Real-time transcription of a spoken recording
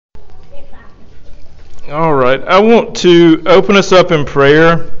All right. I want to open us up in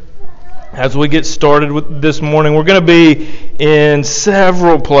prayer as we get started with this morning. We're going to be in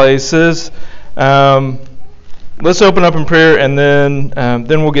several places. Let's open up in prayer, and then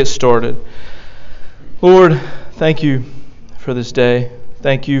we'll get started. Lord, thank you for this day.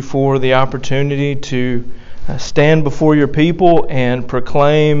 Thank you for the opportunity to stand before your people and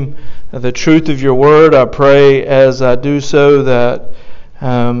proclaim the truth of your word. I pray as I do so that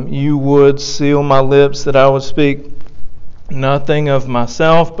you would seal my lips, that I would speak nothing of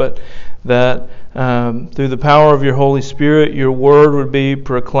myself, but that through the power of your Holy Spirit, your word would be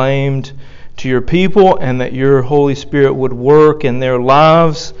proclaimed to your people, and that your Holy Spirit would work in their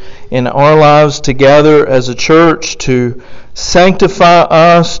lives, in our lives together as a church, to sanctify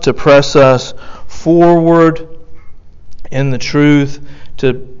us, to press us forward in the truth,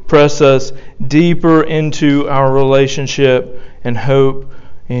 to press us deeper into our relationship and hope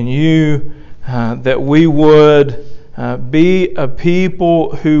in you, that we would be a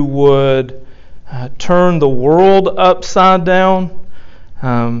people who would turn the world upside down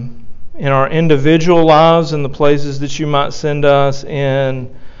in our individual lives, in the places that you might send us,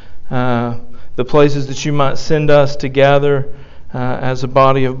 in the places that you might send us together as a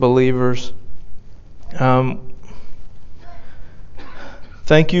body of believers.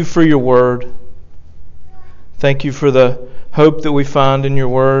 Thank you for your word. Thank you for the hope that we find in your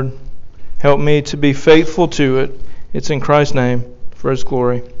word. Help me to be faithful to it. It's in Christ's name, for his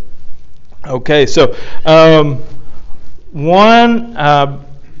glory. Okay, so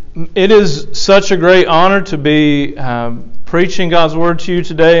it is such a great honor to be preaching God's word to you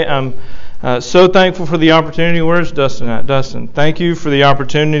today. I'm so thankful for the opportunity. Where's Dustin at? Dustin, thank you for the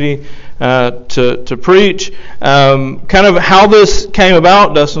opportunity to preach. Kind of how this came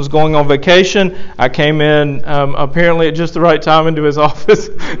about. Dustin was going on vacation. I came in apparently at just the right time into his office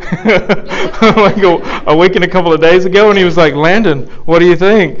like a week and a couple of days ago, and he was like, "Landon, what do you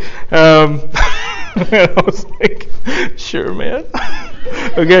think?" And I was like, "Sure, man."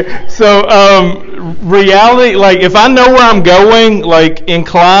 Okay, so reality, like if I know where I'm going, like in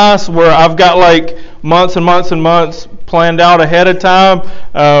class where I've got like months and months and months planned out ahead of time,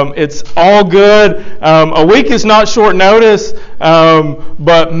 it's all good. A week is not short notice,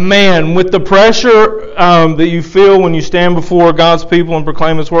 but man, with the pressure that you feel when you stand before God's people and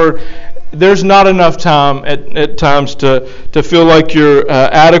proclaim His word, there's not enough time at times to feel like you're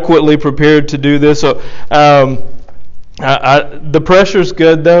adequately prepared to do this. So the pressure's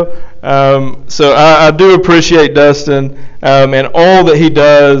good though, so I do appreciate Dustin and all that he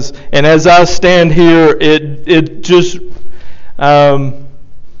does. And as I stand here, it's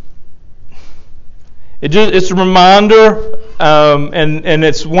a reminder, and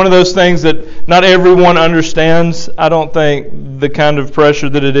it's one of those things that not everyone understands. I don't think the kind of pressure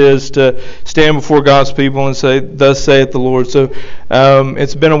that it is to stand before God's people and say, "Thus saith the Lord." So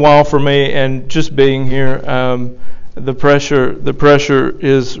it's been a while for me, and just being here. The pressure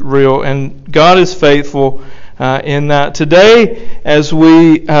is real, and God is faithful in that. Today, as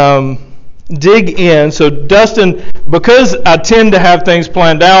we dig in, so Dustin, because I tend to have things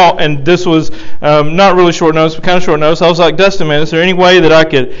planned out, and this was not really short notice, but kind of short notice, I was like, "Dustin, man, is there any way that I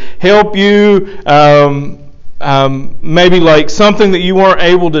could help you? Maybe like something that you weren't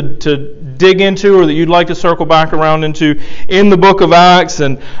able to dig into, or that you'd like to circle back around into in the book of Acts?"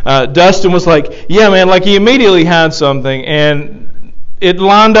 And Dustin was like, "Yeah, man," like he immediately had something, and it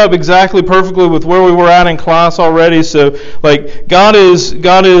lined up exactly perfectly with where we were at in class already. So like God is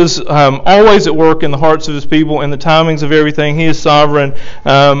always at work in the hearts of His people and the timings of everything. He is sovereign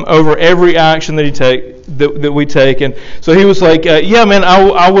over every action that we take. And so he was like, "Yeah, man,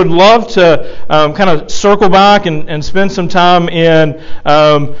 I would love to kind of circle back and spend some time in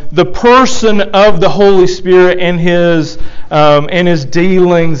the person of the Holy Spirit and His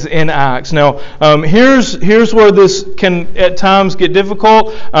dealings in Acts." Now, here's where this can at times get difficult.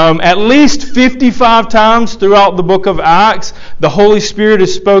 At least 55 times throughout the book of Acts, the Holy Spirit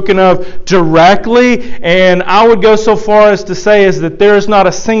is spoken of directly, and I would go so far as to say is that there is not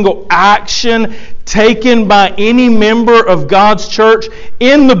a single action taken by any member of God's church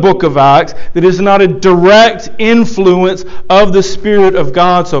in the book of Acts that is not a direct influence of the Spirit of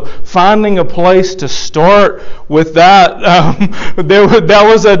God. So finding a place to start with that,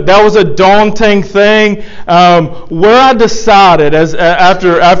 that was a daunting thing. Where I decided,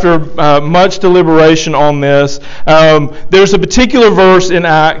 after much deliberation on this, there's a particular verse in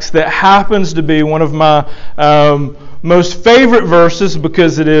Acts that happens to be one of my most favorite verses,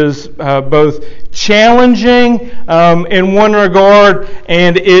 because it is both challenging in one regard,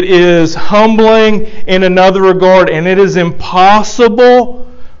 and it is humbling in another regard, and it is impossible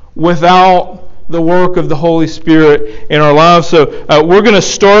without the work of the Holy Spirit in our lives. So we're going to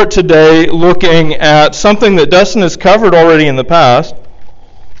start today looking at something that Dustin has covered already in the past.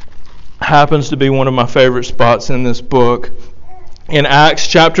 Happens to be one of my favorite spots in this book. In Acts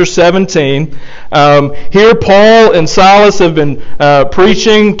chapter 17, here Paul and Silas have been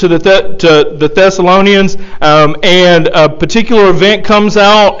preaching to the Thessalonians, and a particular event comes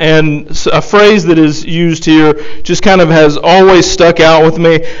out, and a phrase that is used here just kind of has always stuck out with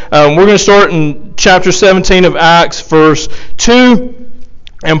me. We're going to start in chapter 17 of Acts, verse 2.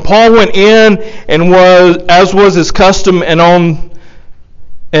 And Paul went in and as was his custom, and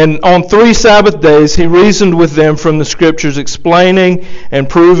on 3 Sabbath days he reasoned with them from the Scriptures, explaining and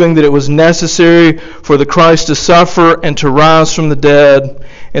proving that it was necessary for the Christ to suffer and to rise from the dead,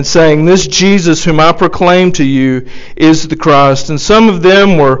 and saying, "This Jesus whom I proclaim to you is the Christ." And some of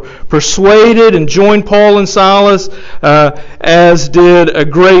them were persuaded and joined Paul and Silas, as did a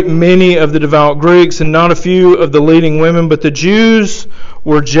great many of the devout Greeks, and not a few of the leading women. But the Jews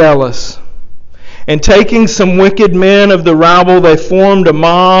were jealous. And taking some wicked men of the rabble, they formed a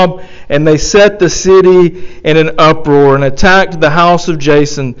mob, and they set the city in an uproar, and attacked the house of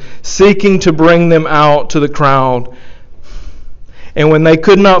Jason, seeking to bring them out to the crowd. And when they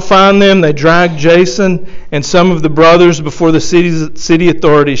could not find them, they dragged Jason and some of the brothers before the city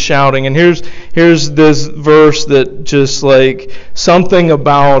authorities, shouting. And here's this verse that just like something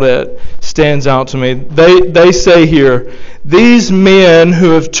about it stands out to me. They say here, "These men who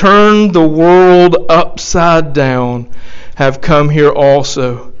have turned the world upside down have come here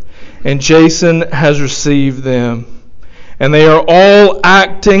also, and Jason has received them. And they are all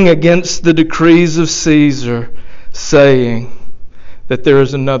acting against the decrees of Caesar, saying that there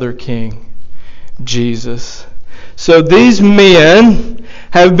is another king, Jesus." So these men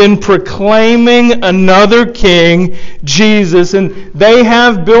have been proclaiming another king, Jesus, and they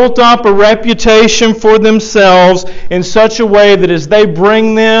have built up a reputation for themselves in such a way that as they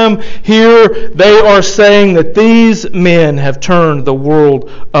bring them here, they are saying that these men have turned the world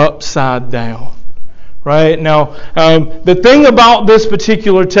upside down. Right? Now, the thing about this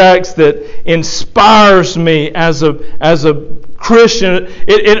particular text that inspires me as a Christian,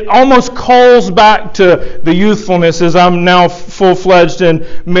 it almost calls back to the youthfulness as I'm now full-fledged in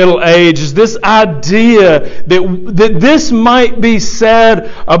middle age, is this idea that this might be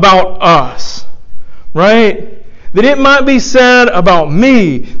said about us. Right? That it might be said about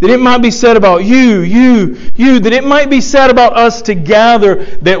me, that it might be said about you, that it might be said about us together,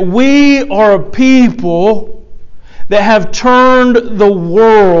 that we are a people that have turned the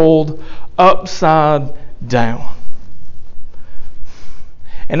world upside down.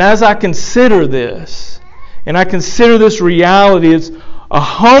 And as I consider this, and I consider this reality, it's a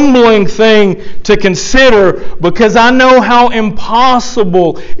humbling thing to consider, because I know how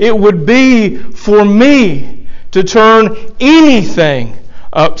impossible it would be for me to turn anything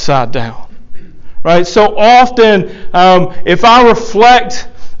upside down. Right? So often, if I reflect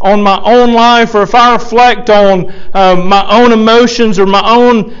on my own life, or if I reflect on my own emotions or my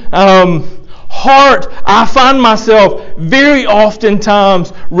own heart, I find myself very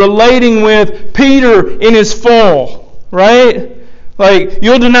oftentimes relating with Peter in his fall. Right? Like,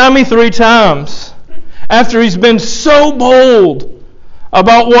 you'll deny me 3 times after he's been so bold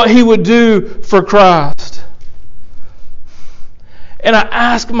about what he would do for Christ. And I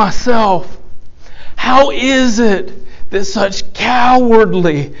ask myself, how is it that such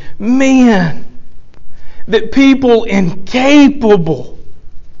cowardly men, that people incapable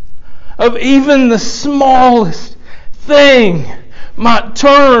of even the smallest thing, might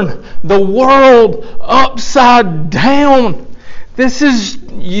turn the world upside down? This is,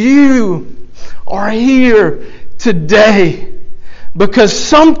 you are here today because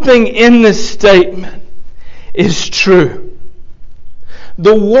something in this statement is true.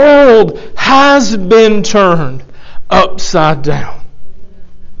 The world has been turned upside down.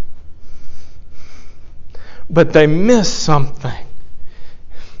 But they miss something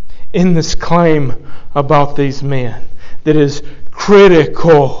in this claim about these men that is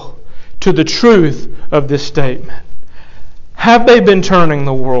critical to the truth of this statement. Have they been turning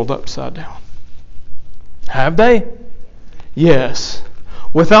the world upside down? Have they? Yes.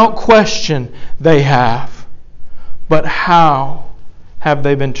 Without question, they have. But how have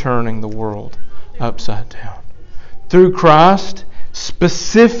they been turning the world upside down? Through Christ,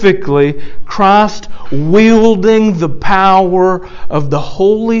 specifically Christ wielding the power of the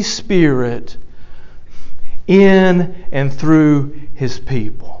Holy Spirit in and through His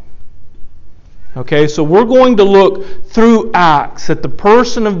people. Okay, so we're going to look through Acts at the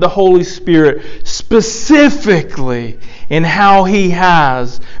person of the Holy Spirit, specifically in how He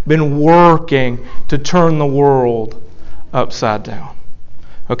has been working to turn the world upside down.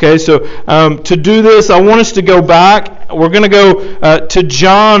 Okay, so to do this, I want us to go back. We're going to go to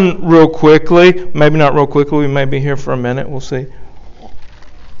John real quickly. Maybe not real quickly. We may be here for a minute. We'll see.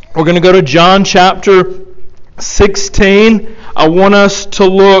 We're going to go to John chapter 16. I want us to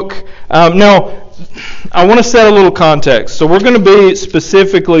look. Now, I want to set a little context. So we're going to be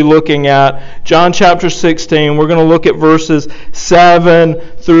specifically looking at John chapter 16. We're going to look at verses 7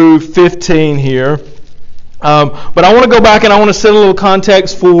 through 15 here. But I want to go back and I want to set a little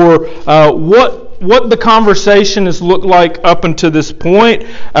context for what the conversation has looked like up until this point.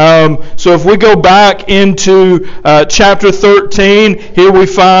 So if we go back into chapter 13, here we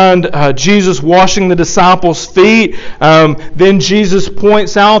find Jesus washing the disciples' feet. Then Jesus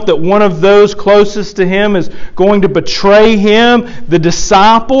points out that one of those closest to Him is going to betray Him. The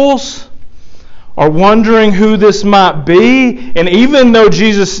disciples are wondering who this might be. And even though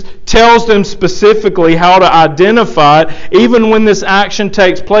Jesus tells them specifically how to identify it, even when this action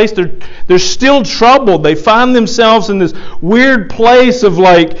takes place, they're still troubled. They find themselves in this weird place of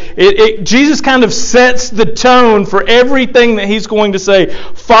Jesus kind of sets the tone for everything that He's going to say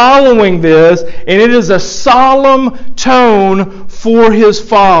following this, and it is a solemn tone for His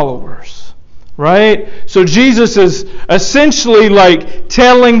followers. Right? So Jesus is essentially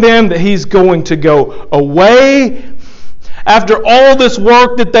telling them that He's going to go away after all this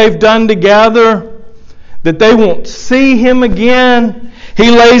work that they've done together, that they won't see Him again.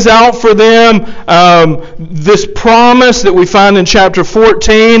 He lays out for them this promise that we find in chapter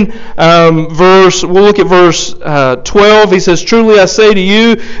 14, we'll look at verse 12. He says, "Truly I say to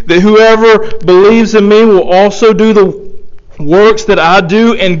you that whoever believes in me will also do the works that I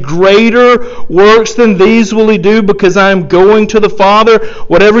do, and greater works than these will he do, because I am going to the Father.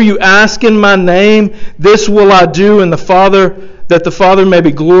 Whatever you ask in my name, this will I do, and that the Father may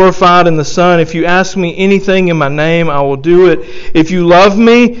be glorified in the Son. If you ask me anything in my name, I will do it. If you love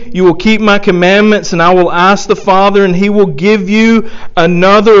me, you will keep my commandments, and I will ask the Father, and He will give you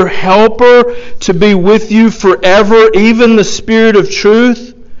another helper to be with you forever, even the Spirit of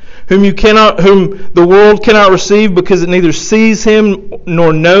truth, whom the world cannot receive, because it neither sees Him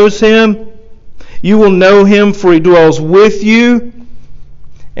nor knows Him. You will know Him, for He dwells with you."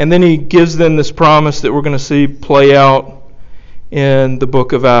 And then He gives them this promise that we're going to see play out in the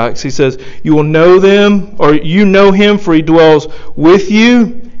book of Acts. He says, "You will know them, or you know Him, for He dwells with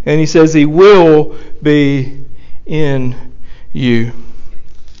you." And He says, "He will be in you."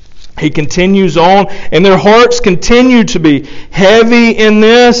 He continues on, and their hearts continue to be heavy in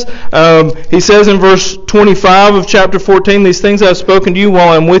this. He says in verse 25 of chapter 14, "These things I have spoken to you while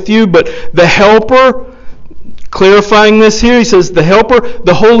I am with you, but the Helper," clarifying this here, he says, "the Helper,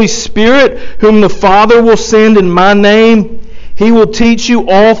 the Holy Spirit, whom the Father will send in my name, He will teach you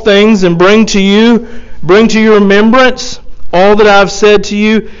all things and bring to your remembrance all that I have said to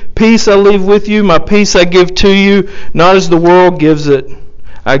you. Peace I leave with you, my peace I give to you, not as the world gives it,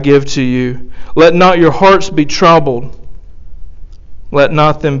 I give to you. Let not your hearts be troubled. Let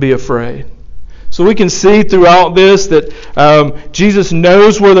not them be afraid." So we can see throughout this that Jesus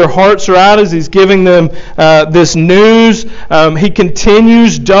knows where their hearts are at as He's giving them this news. He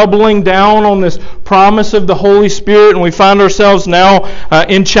continues doubling down on this promise of the Holy Spirit, and we find ourselves now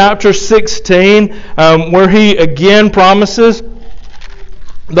in chapter 16 where He again promises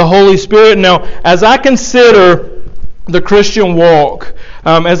the Holy Spirit. Now, as I consider the Christian walk,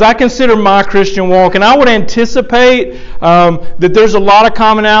 as I consider my Christian walk, and I would anticipate that there's a lot of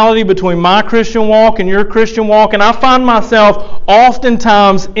commonality between my Christian walk and your Christian walk, and I find myself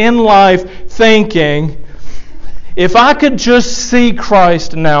oftentimes in life thinking, if I could just see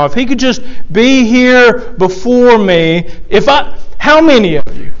Christ now, if He could just be here before me, how many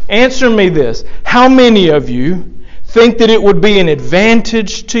of you, answer me this, how many of you think that it would be an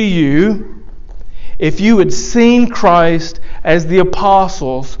advantage to you if you had seen Christ as the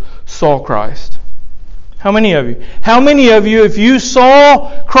apostles saw Christ? How many of you? How many of you, if you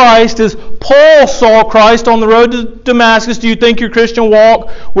saw Christ as Paul saw Christ on the road to Damascus, do you think your Christian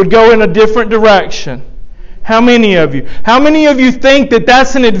walk would go in a different direction? How many of you? How many of you think that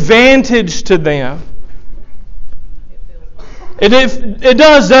that's an advantage to them? It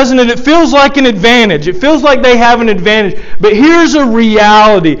does, doesn't it? It feels like an advantage. It feels like they have an advantage. But here's a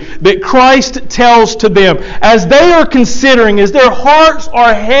reality that Christ tells to them. As they are considering, as their hearts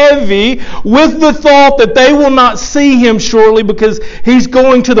are heavy with the thought that they will not see Him shortly because He's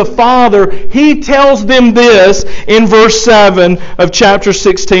going to the Father, He tells them this in verse 7 of chapter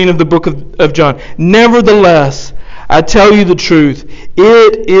 16 of the book of John. "Nevertheless, I tell you the truth,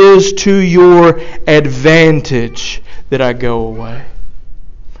 it is to your advantage that I go away.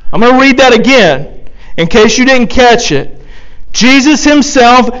 I'm going to read that again in case you didn't catch it. Jesus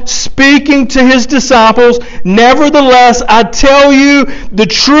himself speaking to his disciples, nevertheless, I tell you the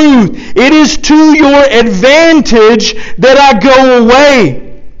truth. It is to your advantage that I go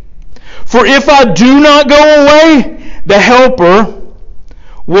away. For if I do not go away, the Helper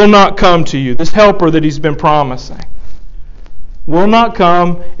will not come to you. This Helper that he's been promising will not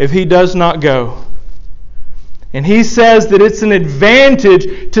come if he does not go. And he says that it's an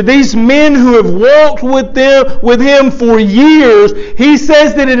advantage to these men who have walked with him for years. He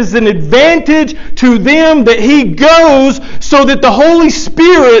says that it is an advantage to them that he goes so that the Holy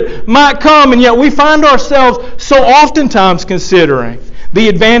Spirit might come. And yet we find ourselves so oftentimes considering the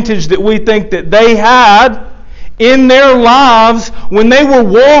advantage that we think that they had in their lives when they were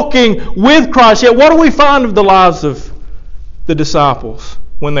walking with Christ. Yet what do we find of the lives of the disciples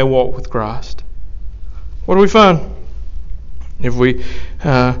when they walked with Christ? What do we find? If we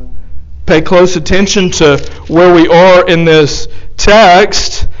pay close attention to where we are in this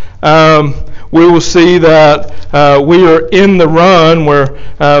text, we will see that we are in the run where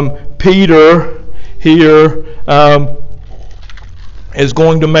Peter here is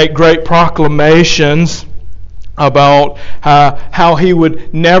going to make great proclamations about how he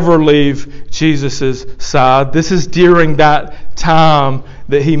would never leave Jesus' side. This is during that time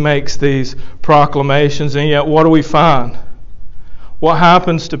that he makes these proclamations. And yet, what do we find? What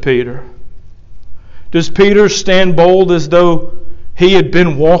happens to Peter? Does Peter stand bold as though he had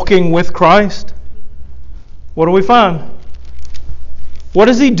been walking with Christ? What do we find? What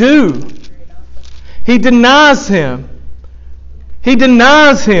does he do? He denies him. He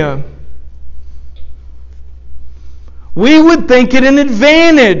denies him. We would think it an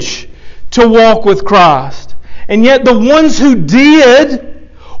advantage to walk with Christ. And yet the ones who did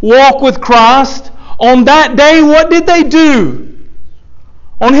walk with Christ, on that day, what did they do?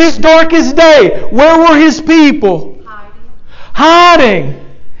 On his darkest day, where were his people? Hiding.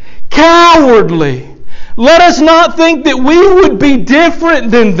 Cowardly. Let us not think that we would be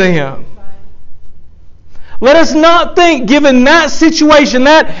different than them. Let us not think, given that situation,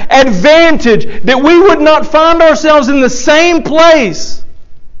 that advantage, that we would not find ourselves in the same place.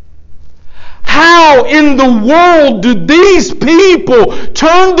 How in the world do these people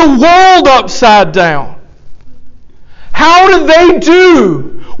turn the world upside down? How do they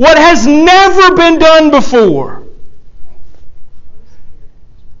do what has never been done before?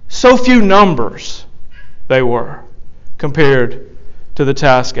 So few numbers they were compared to the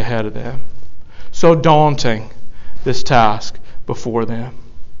task ahead of them. So daunting, this task before them.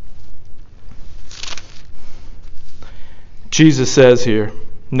 Jesus says here,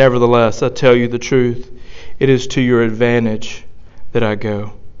 nevertheless, I tell you the truth, it is to your advantage that I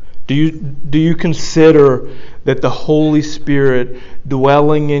go. Do you consider that the Holy Spirit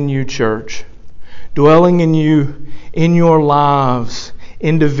dwelling in you, church, dwelling in you, in your lives,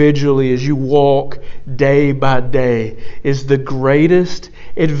 individually as you walk day by day, is the greatest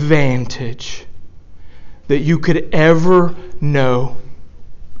advantage that you could ever know?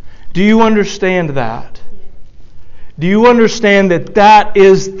 Do you understand that? Do you understand that that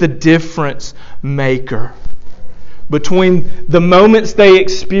is the difference maker between the moments they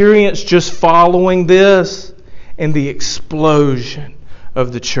experience just following this and the explosion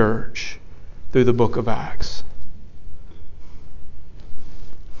of the church through the book of Acts?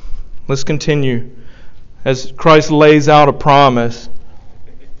 Let's continue as Christ lays out a promise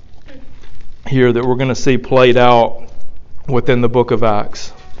here that we're going to see played out within the book of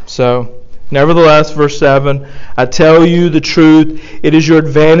Acts. So, nevertheless, verse 7, I tell you the truth, it is your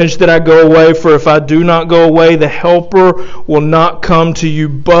advantage that I go away, for if I do not go away, the Helper will not come to you.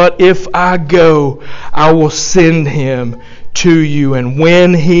 But if I go, I will send him to you, and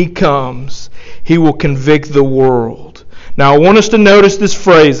when he comes, he will convict the world. Now, I want us to notice this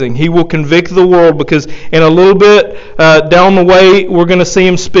phrasing, he will convict the world, because in a little bit down the way, we're going to see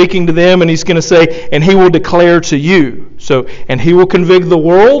him speaking to them, and he's going to say, and he will declare to you. So, and he will convict the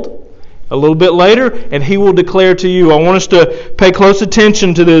world a little bit later, and he will declare to you. I want us to pay close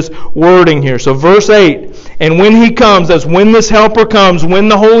attention to this wording here. So, verse 8, and when he comes, that's when this Helper comes, when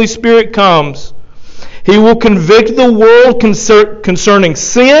the Holy Spirit comes, he will convict the world concerning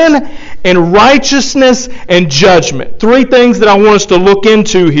sin and righteousness and judgment. Three things that I want us to look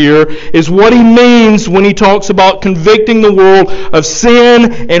into here is what he means when he talks about convicting the world of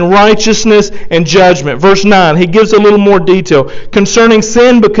sin and righteousness and judgment. Verse 9, he gives a little more detail. Concerning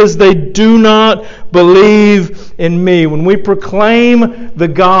sin, because they do not believe in me. When we proclaim the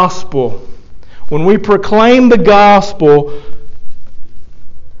gospel,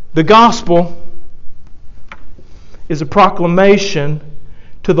 is a proclamation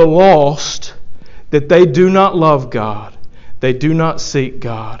to the lost that they do not love God. They do not seek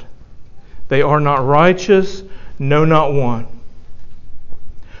God. They are not righteous, no, not one.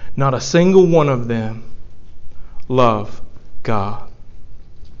 Not a single one of them love God.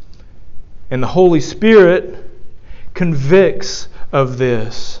 And the Holy Spirit convicts of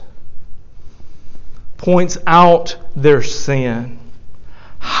this, points out their sin,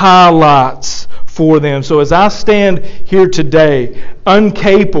 highlights for them. So as I stand here today,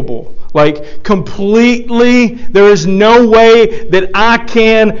 incapable, like completely, there is no way that I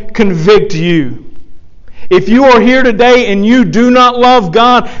can convict you. If you are here today and you do not love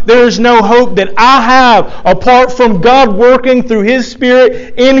God, there is no hope that I have apart from God working through His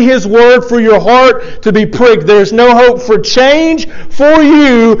Spirit in His Word for your heart to be pricked. There is no hope for change for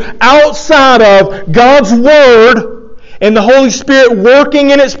you outside of God's Word and the Holy Spirit working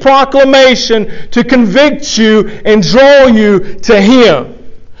in its proclamation to convict you and draw you to Him.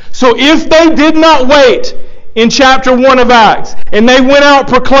 So if they did not wait in chapter 1 of Acts, and they went out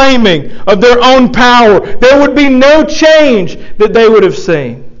proclaiming of their own power, there would be no change that they would have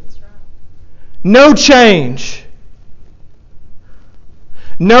seen. No change.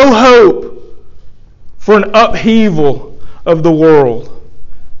 No hope for an upheaval of the world.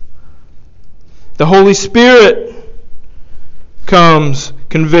 The Holy Spirit comes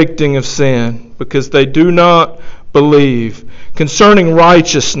convicting of sin because they do not believe. Concerning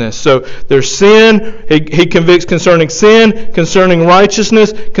righteousness. So there's sin. He convicts concerning sin, concerning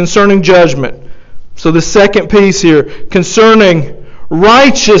righteousness, concerning judgment. So the second piece here, concerning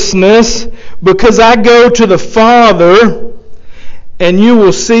righteousness, because I go to the Father and you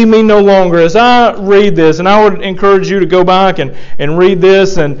will see me no longer. As I read this, and I would encourage you to go back and read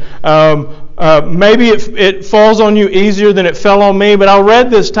this, and maybe it falls on you easier than it fell on me, but I read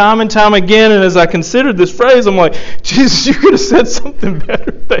this time and time again, and as I considered this phrase, I'm like, Jesus, you could have said something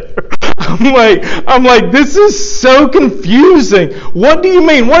better there. I'm like, this is so confusing. What do you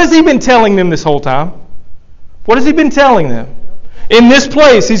mean? What has He been telling them this whole time? What has He been telling them? In this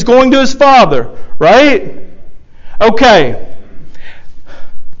place, He's going to His Father, right? Okay.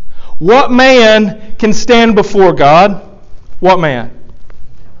 What man can stand before God? What man?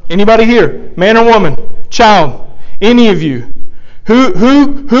 Anybody here? Man or woman? Child? Any of you?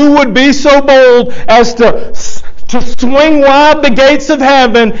 Who would be so bold as to swing wide the gates of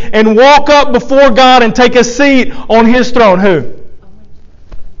heaven and walk up before God and take a seat on His throne?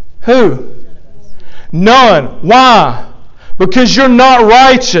 Who? None. Why? Because you're not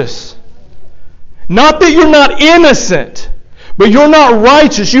righteous. Not that you're not innocent, but you're not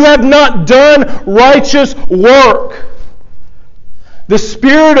righteous. You have not done righteous work. The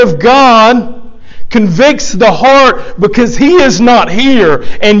Spirit of God convicts the heart because He is not here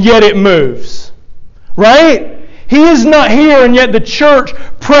and yet it moves. Right? He is not here and yet the church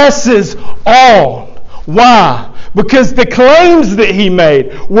presses on. Why? Because the claims that He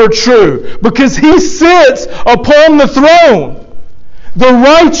made were true. Because He sits upon the throne. The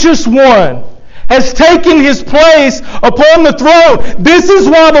righteous one has taken His place upon the throne. This is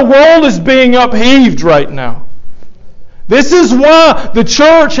why the world is being upheaved right now. This is why the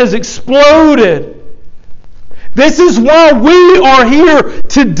church has exploded. This is why we are here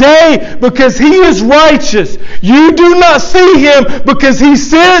today, because He is righteous. You do not see Him because He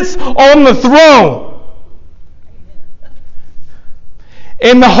sits on the throne.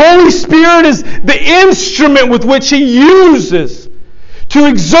 And the Holy Spirit is the instrument with which He uses to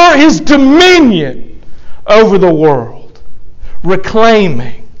exert His dominion over the world,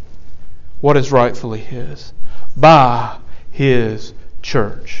 reclaiming what is rightfully His by His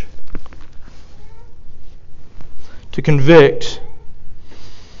church. To convict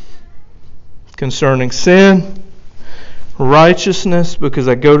concerning sin, righteousness, because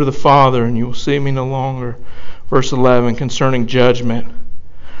I go to the Father and you will see me no longer. Verse 11, concerning judgment.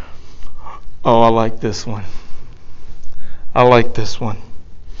 Oh, I like this one. I like this one.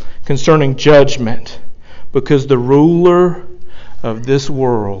 Concerning judgment, because the ruler of this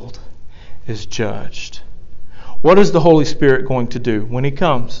world is judged. What is the Holy Spirit going to do when He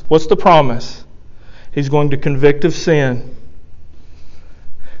comes? What's the promise? He's going to convict of sin.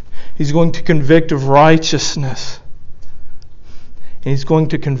 He's going to convict of righteousness. And He's going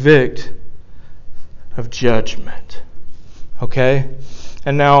to convict of judgment. Okay?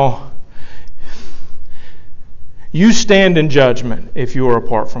 And now, you stand in judgment if you are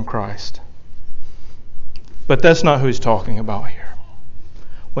apart from Christ. But that's not who He's talking about here.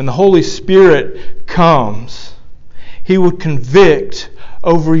 When the Holy Spirit comes, He would convict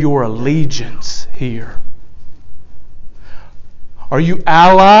over your allegiance here. Are you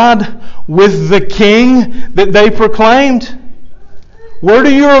allied with the king that they proclaimed? Where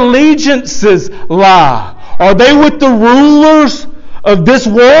do your allegiances lie? Are they with the rulers of this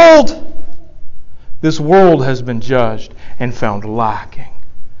world? This world has been judged and found lacking.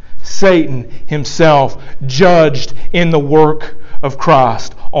 Satan himself judged in the work of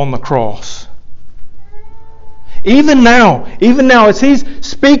Christ on the cross. Even now, as he's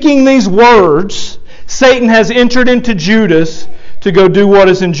speaking these words, Satan has entered into Judas to go do what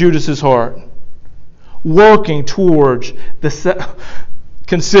is in Judas's heart. Working towards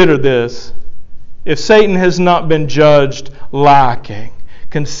consider this. If Satan has not been judged lacking,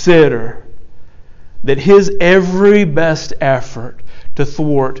 consider that his every best effort to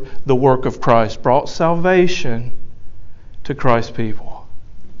thwart the work of Christ brought salvation to Christ's people.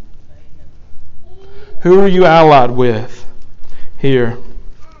 Who are you allied with here?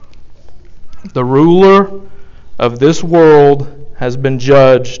 The ruler of this world has been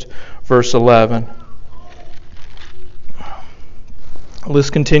judged. Verse 11. Let's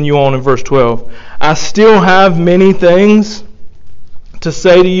continue on in verse 12. I still have many things to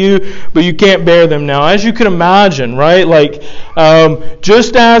say to you, but you can't bear them now. As you can imagine, right?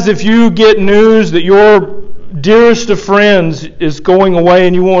 Just as if you get news that your dearest of friends is going away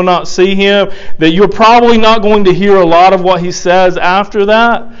and you will not see him, that you're probably not going to hear a lot of what he says after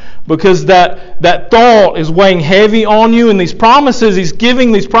that, because that thought is weighing heavy on you, and these promises, he's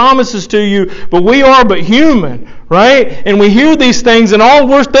giving these promises to you, but we are but human, right? And we hear these things, and all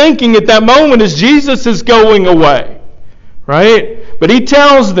we're thinking at that moment is Jesus is going away, right? But he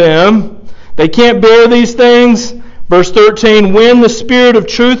tells them they can't bear these things. Verse 13, when the Spirit of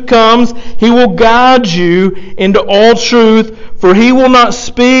truth comes, he will guide you into all truth, for he will not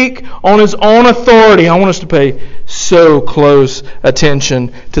speak on his own authority. I want us to pay so close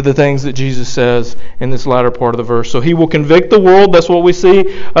attention to the things that Jesus says in this latter part of the verse. So he will convict the world. That's what we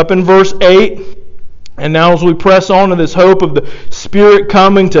see up in verse 8. And now as we press on to this hope of the Spirit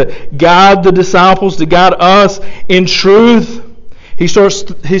coming to guide the disciples, to guide us in truth, he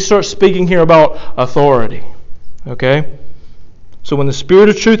starts speaking here about authority. Okay? So when the Spirit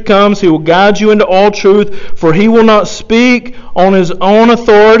of truth comes, he will guide you into all truth, for he will not speak on his own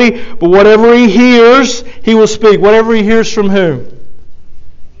authority, but whatever he hears, he will speak. Whatever he hears from whom?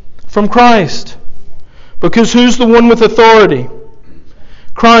 From Christ. Because who's the one with authority?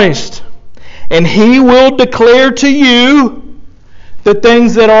 Christ. And he will declare to you the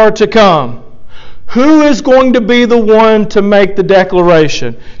things that are to come. Who is going to be the one to make the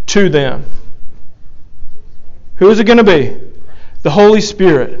declaration to them? Who is it going to be? The Holy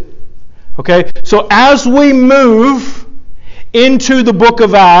Spirit. Okay? So as we move into the book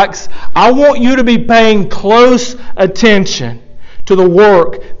of Acts, I want you to be paying close attention to the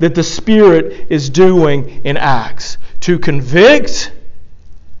work that the Spirit is doing in Acts. To convict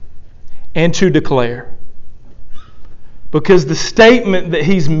and to declare. Because the statement that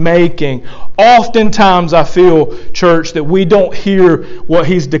he's making, oftentimes I feel, church, that we don't hear what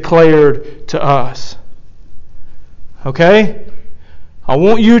he's declared to us. Okay? I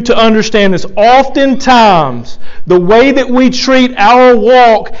want you to understand this. Oftentimes, the way that we treat our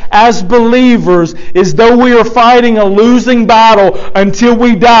walk as believers is though we are fighting a losing battle until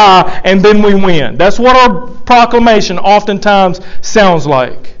we die and then we win. That's what our proclamation oftentimes sounds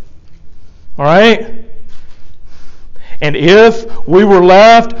like. Alright? And if we were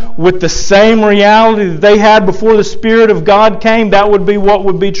left with the same reality that they had before the Spirit of God came, that would be what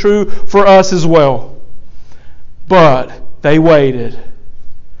would be true for us as well. But they waited.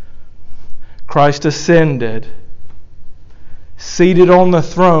 Christ ascended, seated on the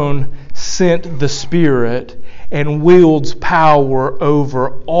throne, sent the Spirit, and wields power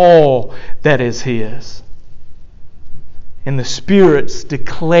over all that is His. And the Spirit's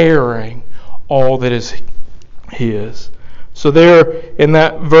declaring all that is His. So there in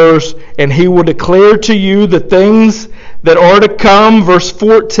that verse, and He will declare to you the things that are to come, verse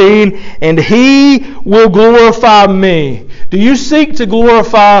 14, and He will glorify me. Do you seek to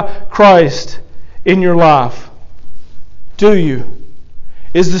glorify Christ in your life? Do you?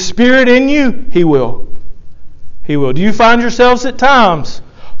 Is the Spirit in you? He will. He will. Do you find yourselves at times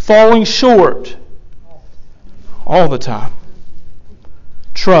falling short? All the time.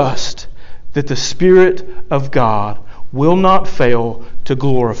 Trust that the Spirit of God will not fail to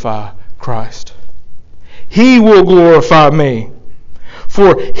glorify Christ. He will glorify me,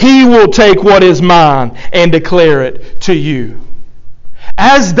 for He will take what is mine and declare it to you.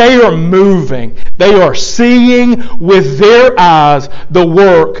 As they are moving, they are seeing with their eyes the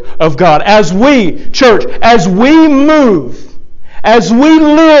work of God. As we, church, as we move, As we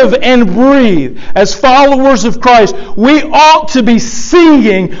live and breathe as followers of Christ, we ought to be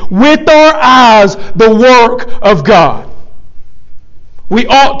seeing with our eyes the work of God. We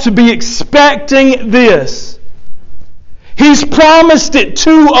ought to be expecting this. He's promised it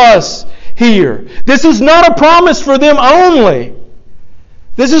to us here. This is not a promise for them only.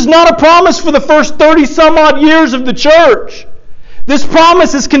 This is not a promise for the first 30 some odd years of the church. This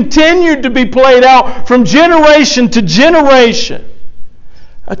promise has continued to be played out from generation to generation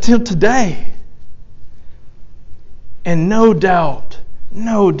until today. And no doubt,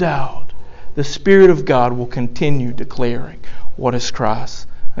 the Spirit of God will continue declaring what is Christ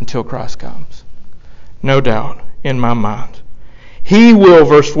until Christ comes. No doubt in my mind. He will,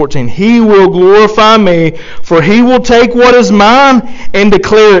 verse 14, He will glorify me, for He will take what is mine and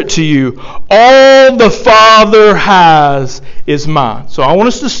declare it to you. All the Father has is mine. So I want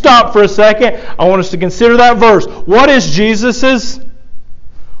us to stop for a second. I want us to consider that verse. What is Jesus's?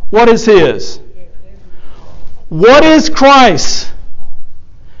 What is His? What is Christ's?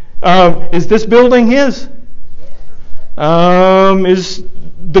 Is this building His? Is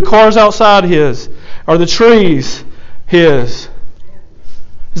the cars outside His? Are the trees His?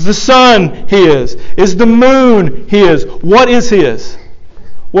 Is the sun His? Is the moon His? What is His?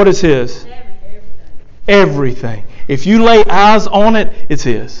 What is His? Everything. If you lay eyes on it, it's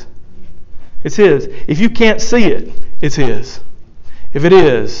His. It's His. If you can't see it, it's His. If it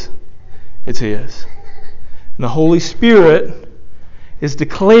is, it's His. And the Holy Spirit is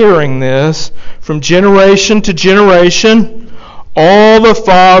declaring this from generation to generation. All the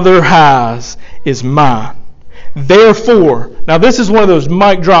Father has is mine. Therefore, now this is one of those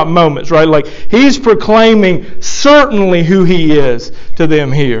mic drop moments, right? Like He's proclaiming certainly who He is to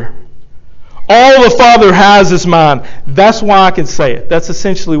them here. All the Father has is mine. That's why I can say it. That's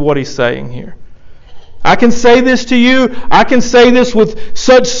essentially what He's saying here. I can say this to you. I can say this with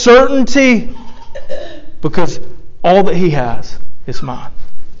such certainty because all that He has is mine.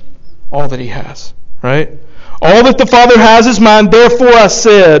 All that He has, right? All that the Father has is mine. Therefore I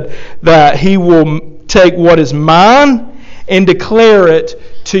said that He will take what is mine and declare it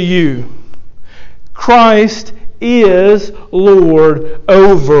to you. Christ is Lord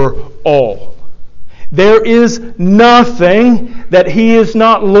over all. There is nothing that He is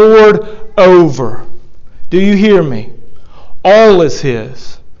not Lord over. Do you hear me? All is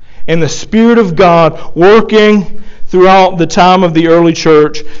His. And the Spirit of God working throughout the time of the early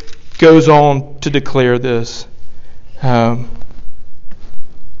church goes on to declare this in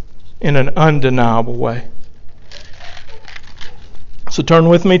an undeniable way. So turn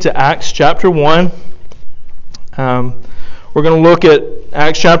with me to Acts chapter 1. We're going to look at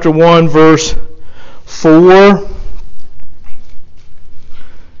Acts chapter 1, verse 4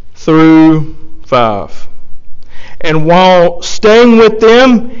 through 5. And while staying with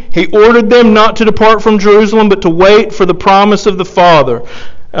them, He ordered them not to depart from Jerusalem, but to wait for the promise of the Father.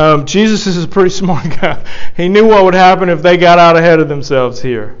 Jesus is a pretty smart guy. He knew what would happen if they got out ahead of themselves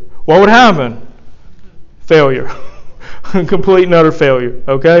here. What would happen? Failure. Complete and utter failure.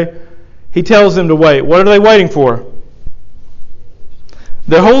 Okay? He tells them to wait. What are they waiting for?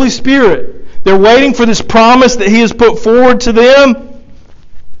 The Holy Spirit. They're waiting for this promise that He has put forward to them.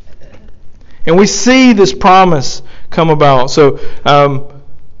 And we see this promise come about. So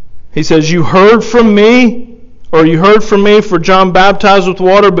He says, You heard from me, for John baptized with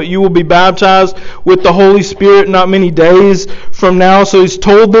water, but you will be baptized with the Holy Spirit not many days from now. So He's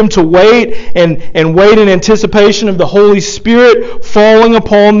told them to wait and wait in anticipation of the Holy Spirit falling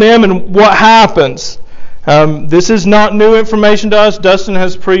upon them. And what happens? This is not new information to us. Dustin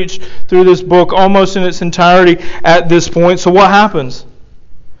has preached through this book almost in its entirety at this point. So what happens?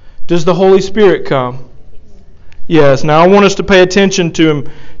 Does the Holy Spirit come? Yes. Now I want us to pay attention to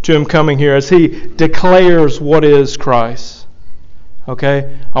him coming here as He declares what is Christ.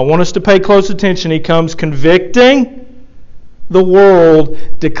 Okay? I want us to pay close attention. He comes convicting the world,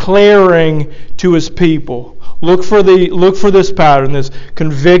 declaring to His people. Look for this pattern, this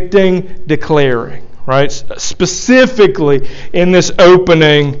convicting, declaring. Right? Specifically in this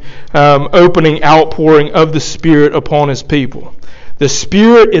opening outpouring of the Spirit upon His people. The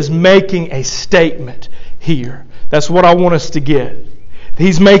Spirit is making a statement here. That's what I want us to get.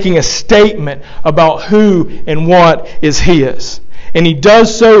 He's making a statement about who and what is His. And He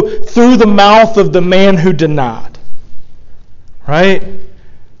does so through the mouth of the man who denied. Right?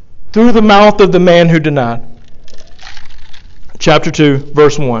 Through the mouth of the man who denied. Chapter 2,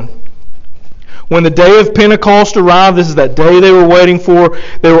 verse 1. When the day of Pentecost arrived, this is that day they were waiting for,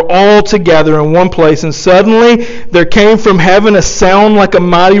 they were all together in one place. And suddenly there came from heaven a sound like a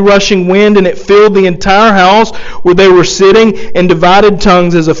mighty rushing wind, and it filled the entire house where they were sitting, and divided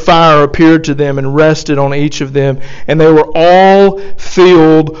tongues as a fire appeared to them and rested on each of them. And they were all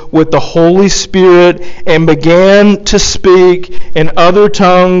filled with the Holy Spirit and began to speak in other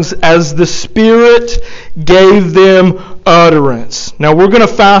tongues as the Spirit gave them utterance. Now we're going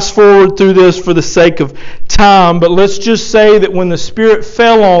to fast forward through this for the sake of time, but let's just say that when the Spirit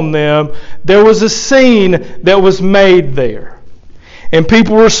fell on them, there was a scene that was made there. And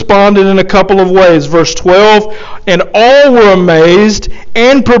people responded in a couple of ways. Verse 12, and all were amazed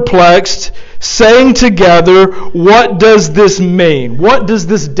and perplexed, saying together, what does this mean? What does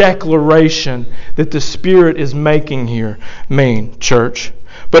this declaration that the Spirit is making here mean, church?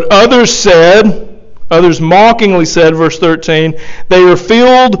 But others mockingly said, verse 13, they are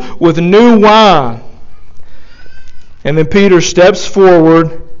filled with new wine. And then Peter steps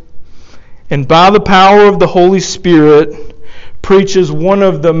forward and by the power of the Holy Spirit preaches one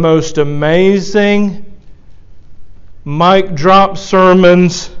of the most amazing mic drop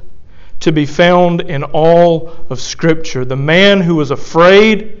sermons to be found in all of Scripture. The man who was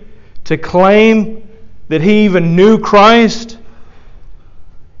afraid to claim that he even knew Christ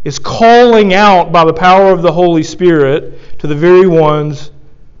is calling out by the power of the Holy Spirit to the very ones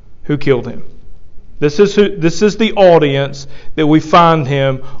who killed him. This is the audience that we find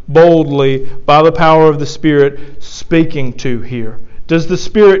him boldly by the power of the Spirit speaking to here. Does the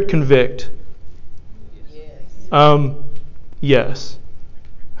Spirit convict? Yes.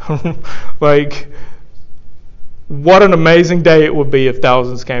 Like, what an amazing day it would be if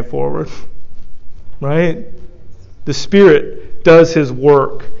thousands came forward. Right? The Spirit does His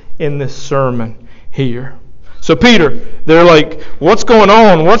work in this sermon here. So Peter, they're like, what's going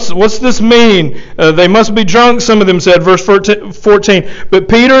on? What's this mean? They must be drunk, some of them said, verse 14. But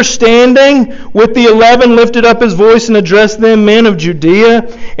Peter, standing with the 11, lifted up his voice and addressed them, men of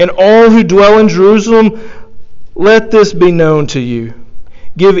Judea and all who dwell in Jerusalem, let this be known to you.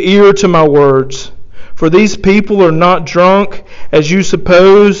 Give ear to my words. For these people are not drunk, as you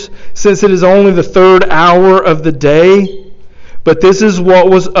suppose, since it is only the third hour of the day. But this is what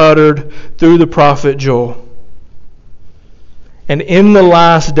was uttered through the prophet Joel. And in the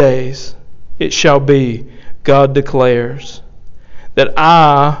last days it shall be, God declares, that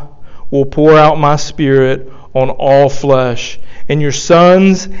I will pour out my Spirit on all flesh. And your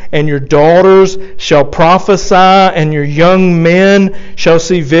sons and your daughters shall prophesy, and your young men shall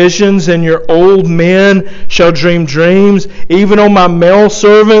see visions, and your old men shall dream dreams. Even on my male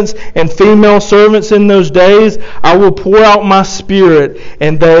servants and female servants in those days, I will pour out my Spirit,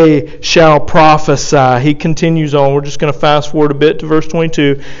 and they shall prophesy. He continues on. We're just going to fast forward a bit to verse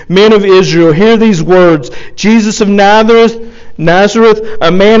 22. Men of Israel, hear these words. Jesus of Nazareth,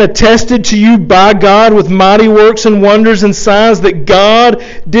 a man attested to you by God with mighty works and wonders and signs that God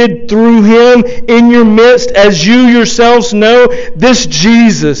did through him in your midst, as you yourselves know. This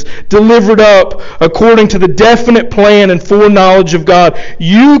Jesus, delivered up according to the definite plan and foreknowledge of God,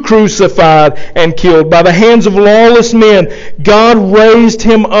 you crucified and killed. By the hands of lawless men, God raised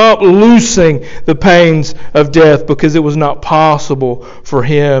him up, loosing the pains of death, because it was not possible for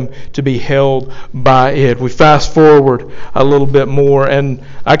him to be held by it. We fast forward a little bit more, and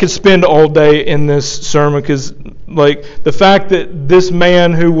I could spend all day in this sermon, because the fact that this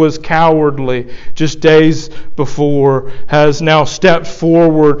man who was cowardly just days before has now stepped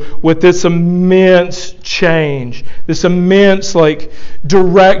forward with this immense change, this immense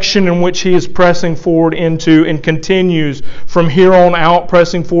direction in which he is pressing forward into and continues from here on out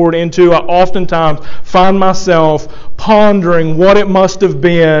pressing forward into. I oftentimes find myself pondering what it must have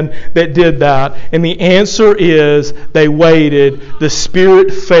been that did that. And the answer is they waited. The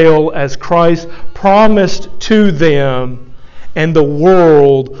Spirit fell as Christ promised to them, and the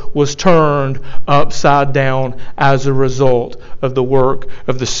world was turned upside down as a result of the work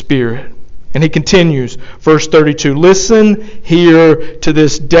of the Spirit. And he continues, verse 32, listen here to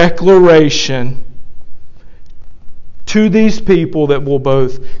this declaration to these people that will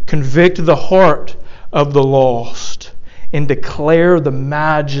both convict the heart of the lost and declare the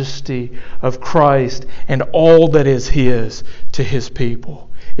majesty of Christ and all that is His to His people.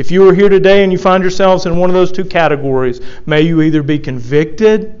 If you are here today and you find yourselves in one of those two categories, may you either be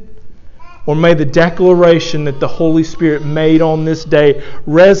convicted, or may the declaration that the Holy Spirit made on this day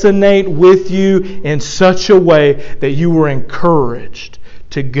resonate with you in such a way that you were encouraged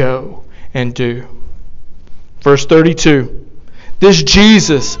to go and do. Verse 32. This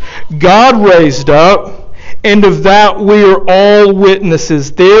Jesus God raised up, and of that we are all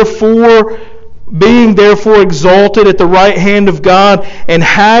witnesses. Therefore, being therefore exalted at the right hand of God, and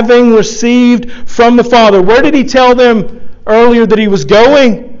having received from the Father. Where did he tell them earlier that he was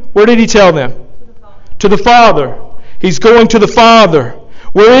going? Where did he tell them? To the Father. He's going to the Father.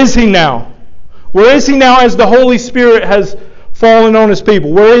 Where is he now? Where is he now as the Holy Spirit has fallen on his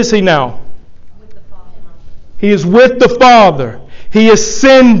people? Where is he now? With the Father. He is with the Father. He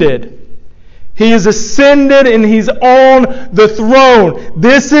ascended. He is ascended and He's on the throne.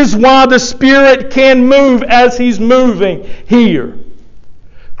 This is why the Spirit can move as He's moving here.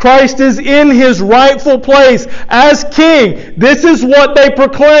 Christ is in His rightful place as King. This is what they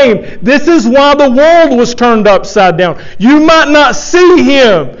proclaimed. This is why the world was turned upside down. You might not see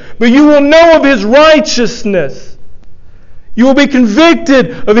Him, but you will know of His righteousness. You will be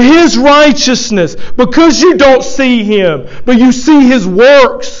convicted of His righteousness because you don't see Him, but you see His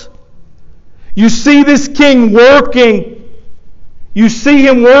works. You see this King working. You see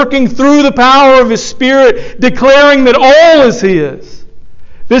Him working through the power of His Spirit, declaring that all is His.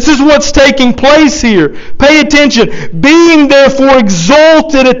 This is what's taking place here. Pay attention. Being therefore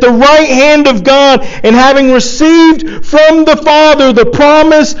exalted at the right hand of God, and having received from the Father the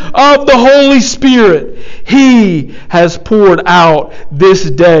promise of the Holy Spirit, He has poured out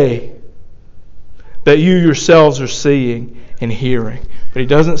this day that you yourselves are seeing and hearing. But He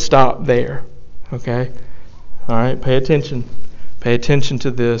doesn't stop there. Okay? All right, pay attention. Pay attention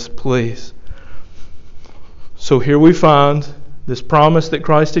to this, please. So here we find this promise that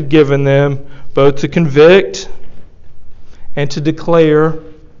Christ had given them, both to convict and to declare,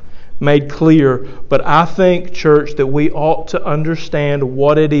 made clear. But I think, church, that we ought to understand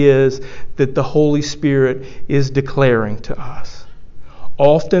what it is that the Holy Spirit is declaring to us.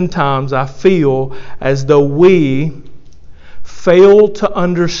 Oftentimes I feel as though we fail to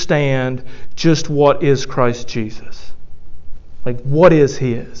understand just what is Christ Jesus. Like, what is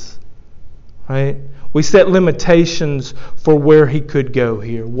His? Right? We set limitations for where He could go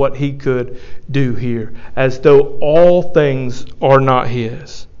here, what He could do here, as though all things are not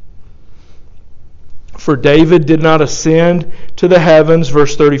His. For David did not ascend to the heavens,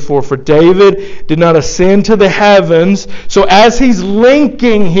 verse 34. For David did not ascend to the heavens. So as he's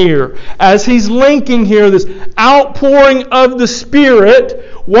linking here, this outpouring of the Spirit,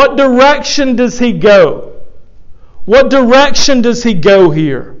 what direction does he go? What direction does he go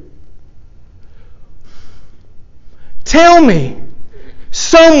here? Tell me,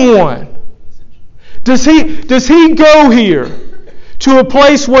 someone. Does he go here to a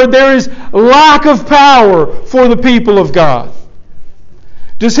place where there is lack of power for the people of God?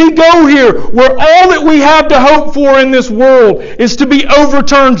 Does He go here where all that we have to hope for in this world is to be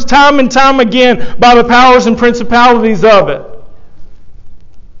overturned time and time again by the powers and principalities of it?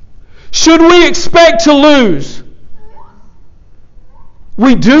 Should we expect to lose?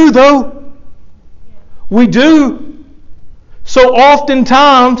 We do, though. We do. So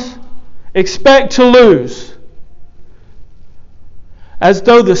oftentimes expect to lose. As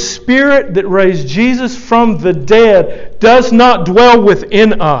though the Spirit that raised Jesus from the dead does not dwell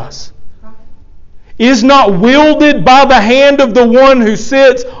within us, is not wielded by the hand of the one who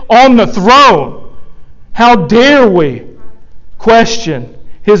sits on the throne. How dare we question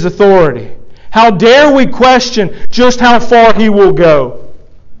His authority? How dare we question just how far He will go?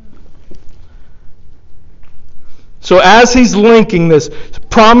 So as he's linking this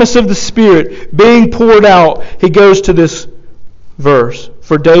promise of the Spirit being poured out, he goes to this verse.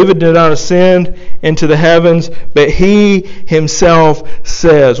 For David did not ascend into the heavens, but He Himself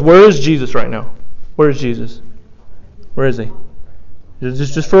says. Where is Jesus right now? Where is Jesus? Where is He?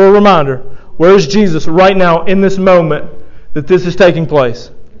 Just for a reminder. Where is Jesus right now in this moment that this is taking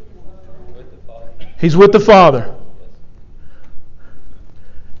place? He's with the Father.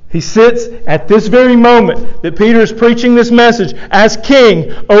 He sits at this very moment that Peter is preaching this message as King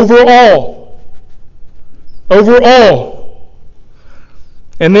over all. Over all.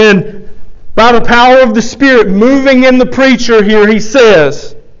 And then, by the power of the Spirit moving in the preacher here, he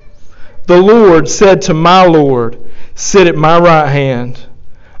says, the Lord said to my Lord, sit at my right hand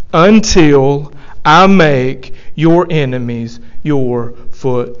until I make your enemies your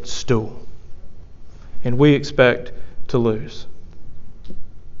footstool. And we expect to lose.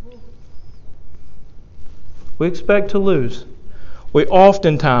 We expect to lose. We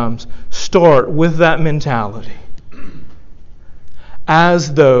oftentimes start with that mentality,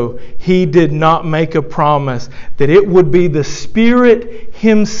 as though He did not make a promise that it would be the Spirit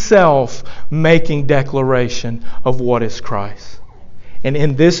Himself making declaration of what is Christ. And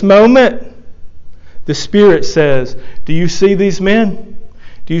in this moment, the Spirit says, do you see these men?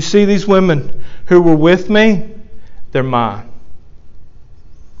 Do you see these women who were with me? They're mine.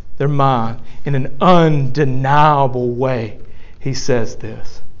 They're mine. in an undeniable way, he says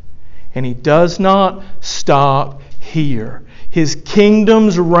this. And he does not stop here. His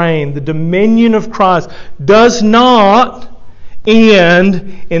kingdom's reign, the dominion of Christ, does not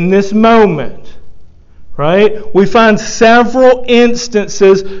end in this moment. Right? We find several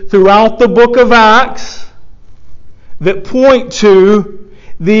instances throughout the book of Acts that point to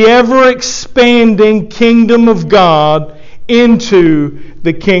the ever-expanding kingdom of God into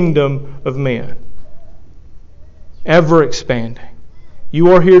the kingdom of men. Ever-expanding.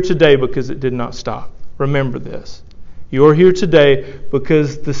 You are here today because it did not stop. Remember this. You are here today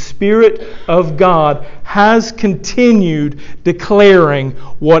because the Spirit of God has continued declaring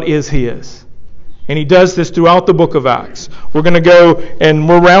what is His. And He does this throughout the book of Acts. We're going to go, and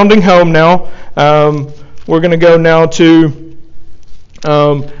we're rounding home now. We're going to go now to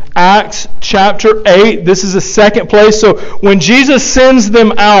Acts chapter 8. This is the second place. So when Jesus sends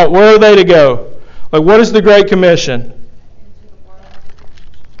them out, where are they to go? Like, what is the Great Commission?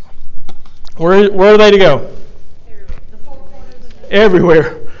 Where are they to go?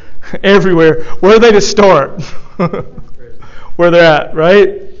 Everywhere. Everywhere. Where are they to start? Where they're at,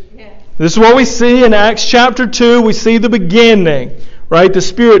 right? This is what we see in Acts chapter 2. We see the beginning, right? The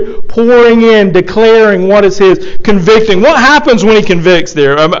Spirit pouring in, declaring what is His, convicting. What happens when He convicts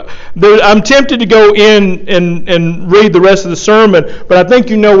there? I'm tempted to go in and read the rest of the sermon, but I think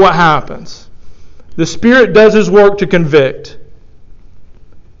you know what happens. The Spirit does His work to convict.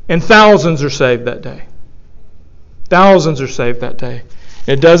 And thousands are saved that day. Thousands are saved that day.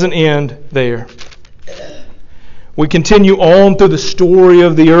 It doesn't end there. We continue on through the story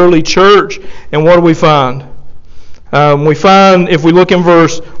of the early church, and what do we find? We find, if we look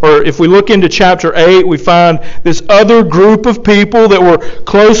into chapter 8, we find this other group of people that were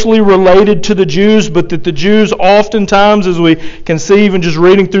closely related to the Jews, but that the Jews oftentimes, as we can see even just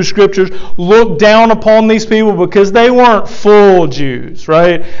reading through Scriptures, looked down upon these people because they weren't full Jews,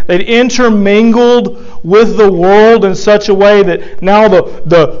 right? They'd intermingled with the world in such a way that now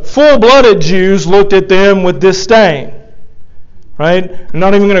the full-blooded Jews looked at them with disdain, right? I'm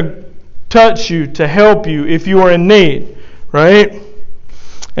not even going to touch you to help you if you are in need, right?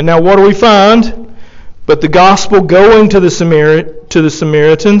 And now what do we find? But the gospel going to the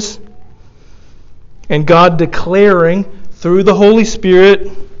Samaritans, and God declaring through the Holy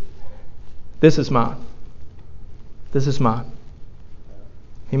Spirit, this is mine. This is mine.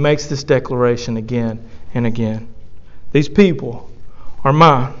 He makes this declaration again and again. These people are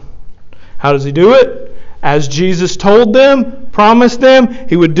mine. How does He do it? As Jesus told them, promised them,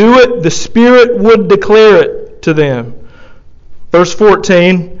 He would do it. The Spirit would declare it to them. Verse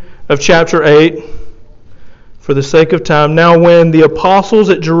 14 of chapter 8, for the sake of time. Now when the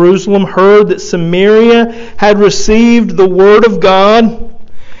apostles at Jerusalem heard that Samaria had received the word of God,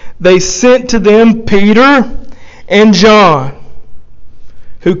 they sent to them Peter and John,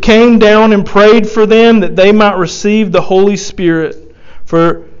 who came down and prayed for them that they might receive the Holy Spirit.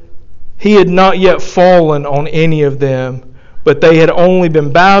 For He had not yet fallen on any of them, but they had only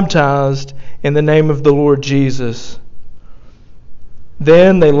been baptized in the name of the Lord Jesus.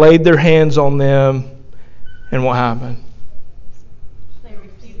 Then they laid their hands on them, and what happened? They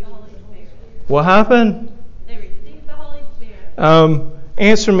received the Holy Spirit. What happened? They received the Holy Spirit.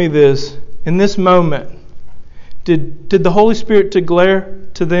 Answer me this. In this moment, did the Holy Spirit declare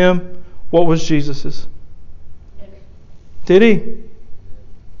to them what was Jesus's? Did He?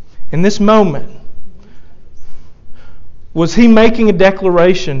 In this moment, was He making a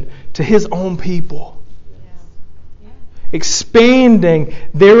declaration to His own people? Expanding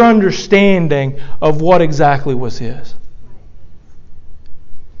their understanding of what exactly was His.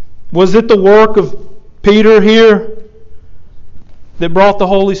 Was it the work of Peter here that brought the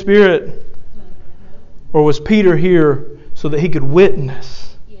Holy Spirit? Or was Peter here so that he could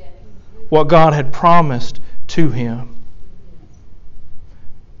witness what God had promised to him?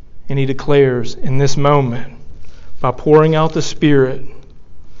 And he declares in this moment, by pouring out the Spirit,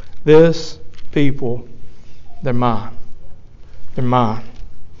 this people, they're mine. They're mine.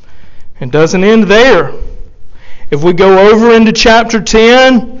 It doesn't end there. If we go over into chapter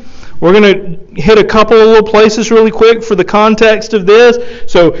 10, we're going to hit a couple of little places really quick for the context of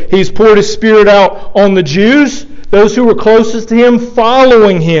this. So He's poured His Spirit out on the Jews, those who were closest to Him,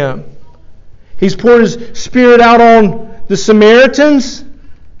 following Him. He's poured His Spirit out on the Samaritans.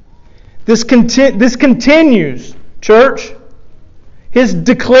 This continues, church. His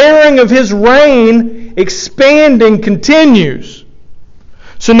declaring of His reign, expanding, continues.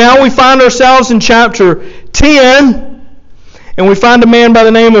 So now we find ourselves in chapter 10, and we find a man by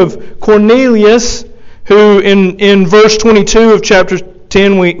the name of Cornelius, who in verse 22 of chapter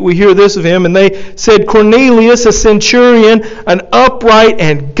 10, we hear this of him. And they said, Cornelius, a centurion, an upright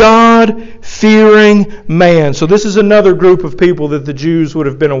and God-fearing man. So this is another group of people that the Jews would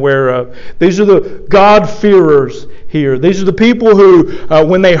have been aware of. These are the God-fearers here. These are the people who,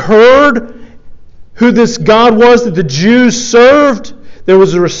 when they heard who this God was that the Jews served, there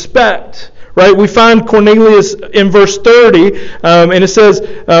was a respect. Right? We find Cornelius in verse 30, and it says,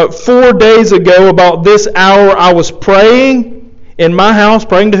 4 days ago, about this hour, I was praying in my house.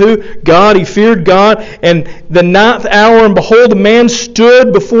 Praying to who? God. He feared God. And the 9th hour, and behold, a man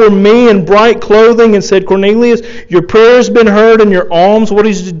stood before me in bright clothing and said, Cornelius, your prayer has been heard, and your alms, what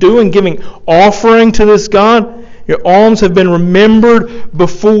he's doing, giving offering to this God, your alms have been remembered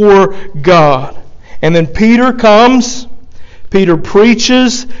before God. And then Peter comes. Peter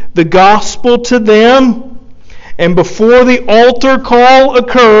preaches the gospel to them, and before the altar call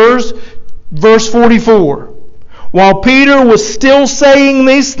occurs, verse 44, while Peter was still saying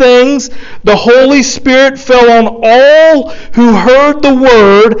these things, the Holy Spirit fell on all who heard the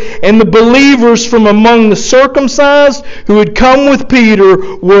word, and the believers from among the circumcised who had come with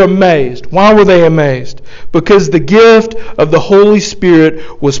Peter were amazed. Why were they amazed? Because the gift of the Holy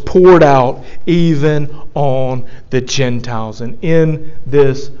Spirit was poured out even on the Gentiles. And in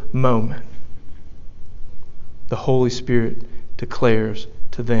this moment, the Holy Spirit declares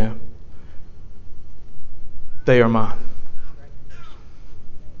to them, they are mine.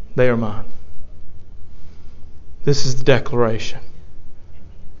 They are mine. This is the declaration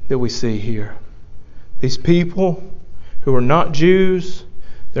that we see here. These people who are not Jews,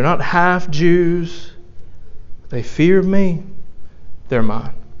 they're not half Jews, they fear me, they're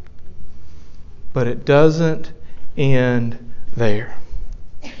mine. But it doesn't end there.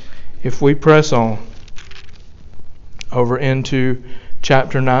 If we press on over into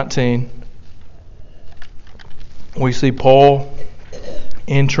chapter 19, we see Paul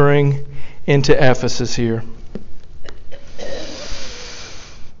entering into Ephesus here.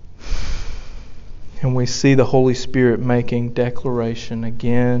 And we see the Holy Spirit making declaration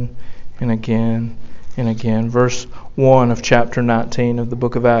again and again and again. Verse 1 of chapter 19 of the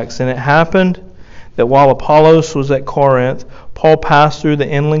book of Acts. And it happened that while Apollos was at Corinth, Paul passed through the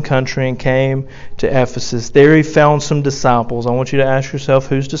inland country and came to Ephesus. There he found some disciples. I want you to ask yourself,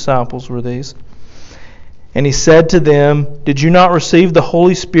 whose disciples were these? And he said to them, did you not receive the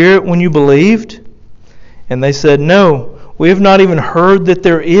Holy Spirit when you believed? And they said, no, we have not even heard that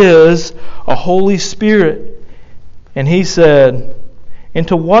there is a Holy Spirit. And he said,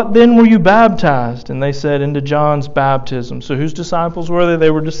 into what then were you baptized? And they said, into John's baptism. So whose disciples were they?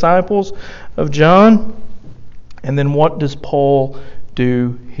 They were disciples of John. And then what does Paul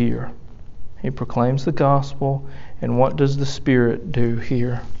do here? He proclaims the gospel. And what does the Spirit do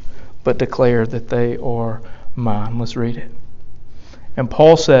here? But declare that they are mine. Let's read it. And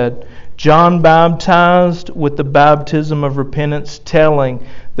Paul said, John baptized with the baptism of repentance, telling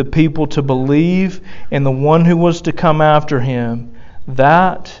the people to believe in the one who was to come after him.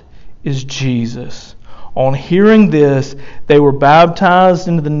 That is Jesus. On hearing this, they were baptized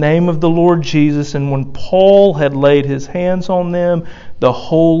into the name of the Lord Jesus. And when Paul had laid his hands on them, the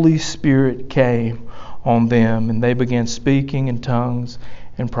Holy Spirit came on them, and they began speaking in tongues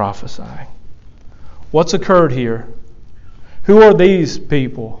and prophesying. What's occurred here? Who are these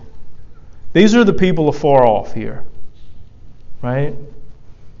people? These are the people afar off here. Right?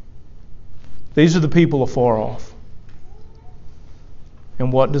 These are the people afar off.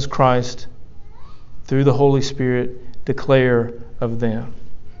 And what does Christ, through the Holy Spirit, declare of them?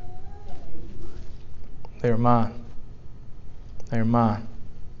 They are mine. They are mine.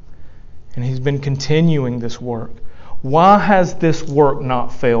 And He's been continuing this work. Why has this work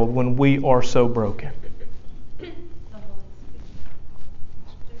not failed when we are so broken?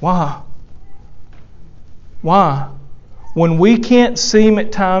 Why? Why? When we can't seem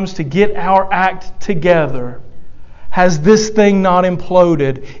at times to get our act together, has this thing not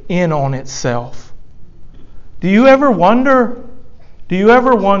imploded in on itself? Do you ever wonder? Do you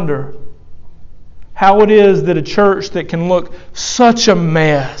ever wonder how it is that a church that can look such a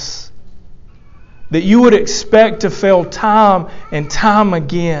mess, that you would expect to fail time and time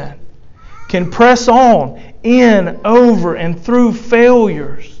again, can press on in, over, and through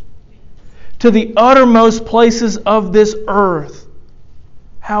failures to the uttermost places of this earth?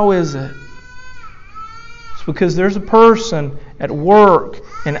 How is it? It's because there's a person at work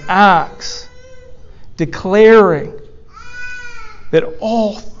in Acts declaring that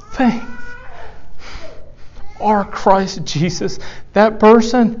all things are Christ Jesus. That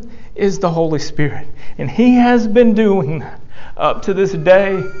person is the Holy Spirit. And He has been doing that up to this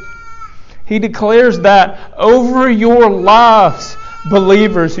day. He declares that over your lives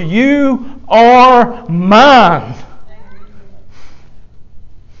believers, you are mine.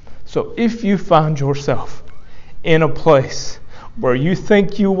 So if you find yourself in a place where you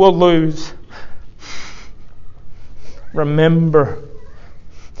think you will lose, remember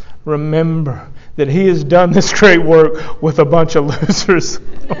that He has done this great work with a bunch of losers.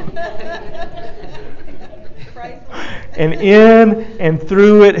 And in and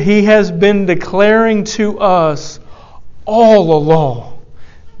through it, He has been declaring to us all along,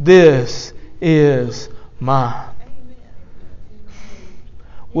 this is mine.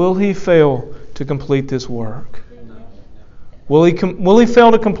 Will He fail to complete this work? Will He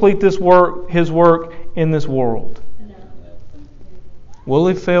fail to complete this work, His work in this world? Will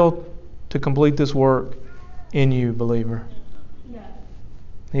He fail to complete this work in you, believer?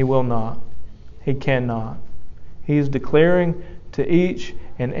 He will not. He cannot. He is declaring to each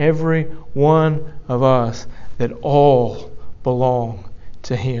and every one of us that all belong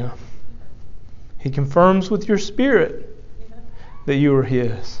to Him. He confirms with your spirit that you are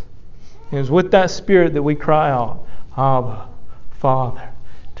His. And it's with that spirit that we cry out, Abba, Father,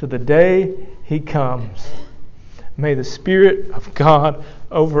 to the day He comes. May the Spirit of God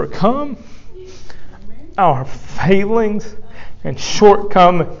overcome our failings and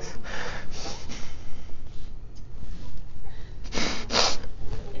shortcomings.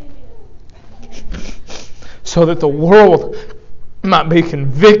 So that the world might be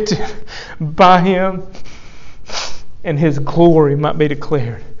convicted by Him and His glory might be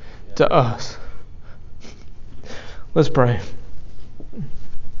declared to us. Let's pray.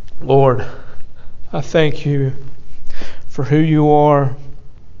 Lord, I thank You for who You are.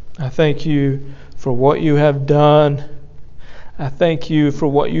 I thank You for what You have done. I thank You for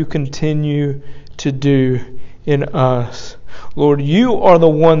what You continue to do in us. Lord, You are the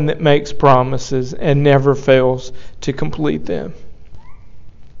one that makes promises and never fails to complete them.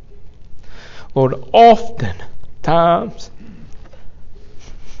 Lord, oftentimes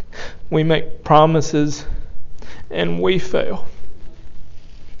we make promises and we fail.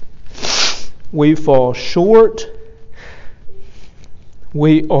 We fall short.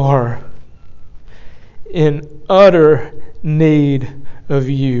 We are in utter need of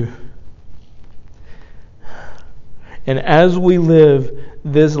You. And as we live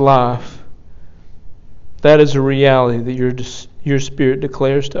this life, that is a reality that Your Spirit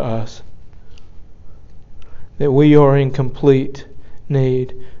declares to us. That we are in complete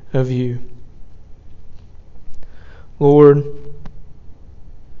need of You. Lord,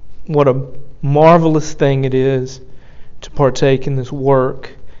 what a marvelous thing it is to partake in this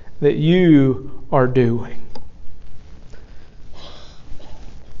work that You are doing.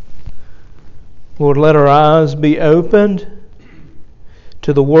 Lord, let our eyes be opened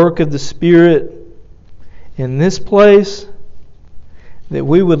to the work of the Spirit in this place, that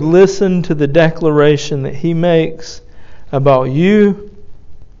we would listen to the declaration that He makes about You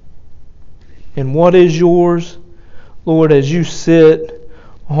and what is Yours, Lord, as You sit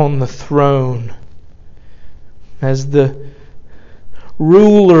on the throne, as the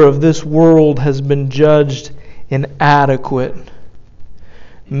ruler of this world has been judged inadequate.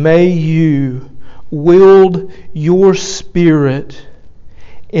 May You wield Your Spirit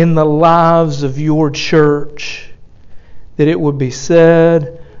in the lives of Your church, that it would be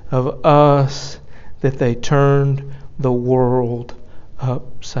said of us that they turned the world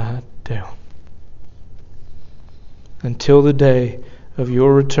upside down. Until the day of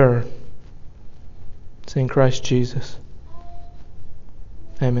Your return. It's in Christ Jesus.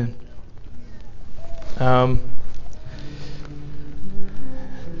 Amen.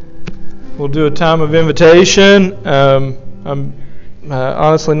 We'll do a time of invitation. I'm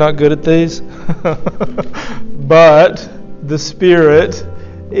honestly not good at these, but the Spirit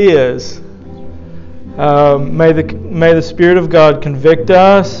is. May the Spirit of God convict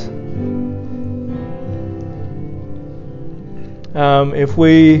us. If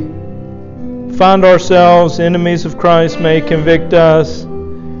we find ourselves enemies of Christ, may He convict us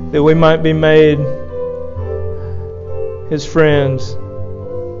that we might be made His friends.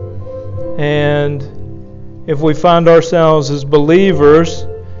 And if we find ourselves as believers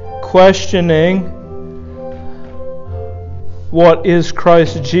questioning what is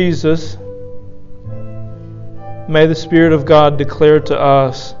Christ Jesus, may the Spirit of God declare to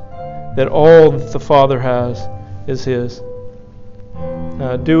us that all that the Father has is His.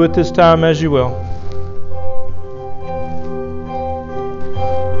 Do at this time as you will.